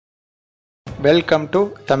Welcome to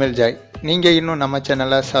Tamil Joy. நீங்கள் இன்னும் நம்ம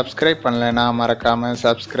சேனலை சப்ஸ்கிரைப் பண்ணலைன்னா மறக்காமல்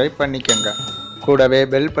சப்ஸ்கிரைப் பண்ணிக்கோங்க. கூடவே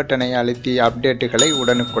பெல் பட்டனை அழுத்தி அப்டேட்டுகளை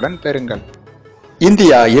உடனுக்குடன் பெறுங்கள்.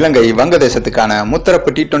 இந்தியா இலங்கை வங்கதேசத்துக்கான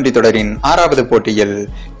முத்தரப்பு T20 தொடரின் 6வது போட்டியில்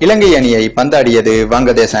இலங்கை அணியை பந்தாடியது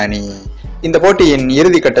வங்கதேச அணி. இந்த போட்டியின்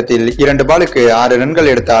இறுதி கட்டத்தில் 2 பாலுக்கு 6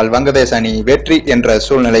 ரன்கள் எடுத்தால் வங்கதேச அணி வெற்றி என்ற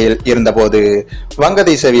சூழ்நிலையில் இருந்தபோது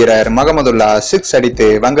வங்கதேச வீரர் மகமதுல்லா 6 அடித்து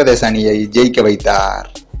வங்கதேச அணியை ஜெயிக்க வைத்தார்.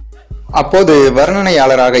 அப்போது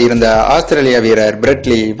வர்ணனையாளராக இருந்த ஆஸ்திரேலிய வீரர்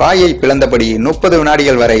பிரெட்லி வாயை பிளந்தபடி 30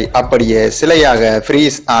 வினாடிகள் வரை அப்படியே சிலையாக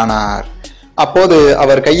ஃப்ரீஸ் ஆனார். அப்போது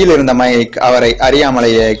அவர் கையில் இருந்த மைக் அவரை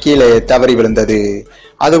அறியாமலேயே கீழே தவறி விழுந்தது.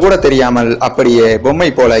 அது கூட தெரியாமல் அப்படியே பொம்மை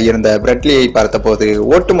போல இருந்த பிரெட்லியை பார்த்தபோது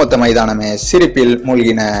ஒட்டுமொத்த மைதானமே சிரிப்பில்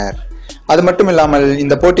மூழ்கினர். அது மட்டுமில்லாமல்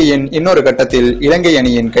இந்த போட்டியின் இன்னொரு கட்டத்தில் இலங்கை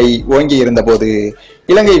அணியின் கை ஓங்கி இருந்த போது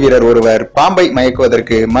இலங்கை வீரர் ஒருவர் பாம்பை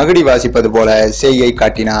மயக்குவதற்கு மகுடி வாசிப்பது போல செய்கை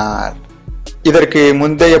காட்டினார். இதற்கு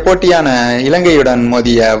முந்தைய போட்டியான இலங்கையுடன்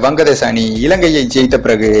மோதிய வங்கதேச அணி இலங்கையை ஜெயித்த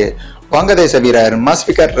பிறகு வங்கதேச வீரர்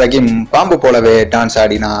மஸ்பிகர் ரஹீம் பாம்பு போலவே டான்ஸ்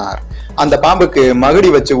ஆடினார். அந்த பாம்புக்கு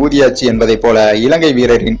மகுடி வச்சு ஊதியாச்சு என்பதை போல இலங்கை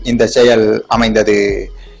வீரரின் இந்த செயல் அமைந்தது.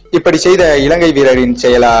 இப்படி செய்த இலங்கை வீரரின்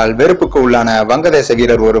செயலால் வெறுப்புக்கு உள்ளான வங்கதேச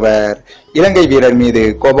வீரர் ஒருவர் இலங்கை வீரர் மீது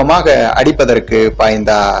கோபமாக அடிப்பதற்கு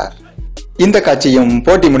பாய்ந்தார். இந்த காட்சியும்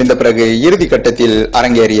போட்டி முடிந்த பிறகு இறுதி கட்டத்தில்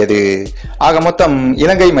அரங்கேறியது. ஆக மொத்தம்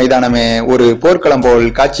இலங்கை மைதானமே ஒரு போர்க்களம் போல்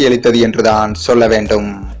காட்சியளித்தது என்றுதான் சொல்ல வேண்டும்.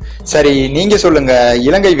 சரி, நீங்க சொல்லுங்க,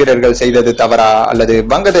 இலங்கை வீரர்கள் செய்தது தவறா அல்லது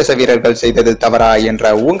வங்கதேச வீரர்கள் செய்தது தவறா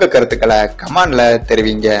என்ற உங்க கருத்துக்களை கமெண்ட்ல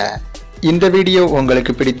தெரிவிங்க. இந்த வீடியோ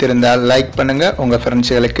உங்களுக்கு பிடித்திருந்தால் லைக் பண்ணுங்க, உங்க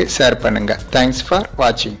ஃப்ரெண்ட்ஸ்களுக்கு ஷேர் பண்ணுங்க. தேங்க்ஸ் ஃபார்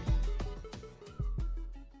வாட்சிங்.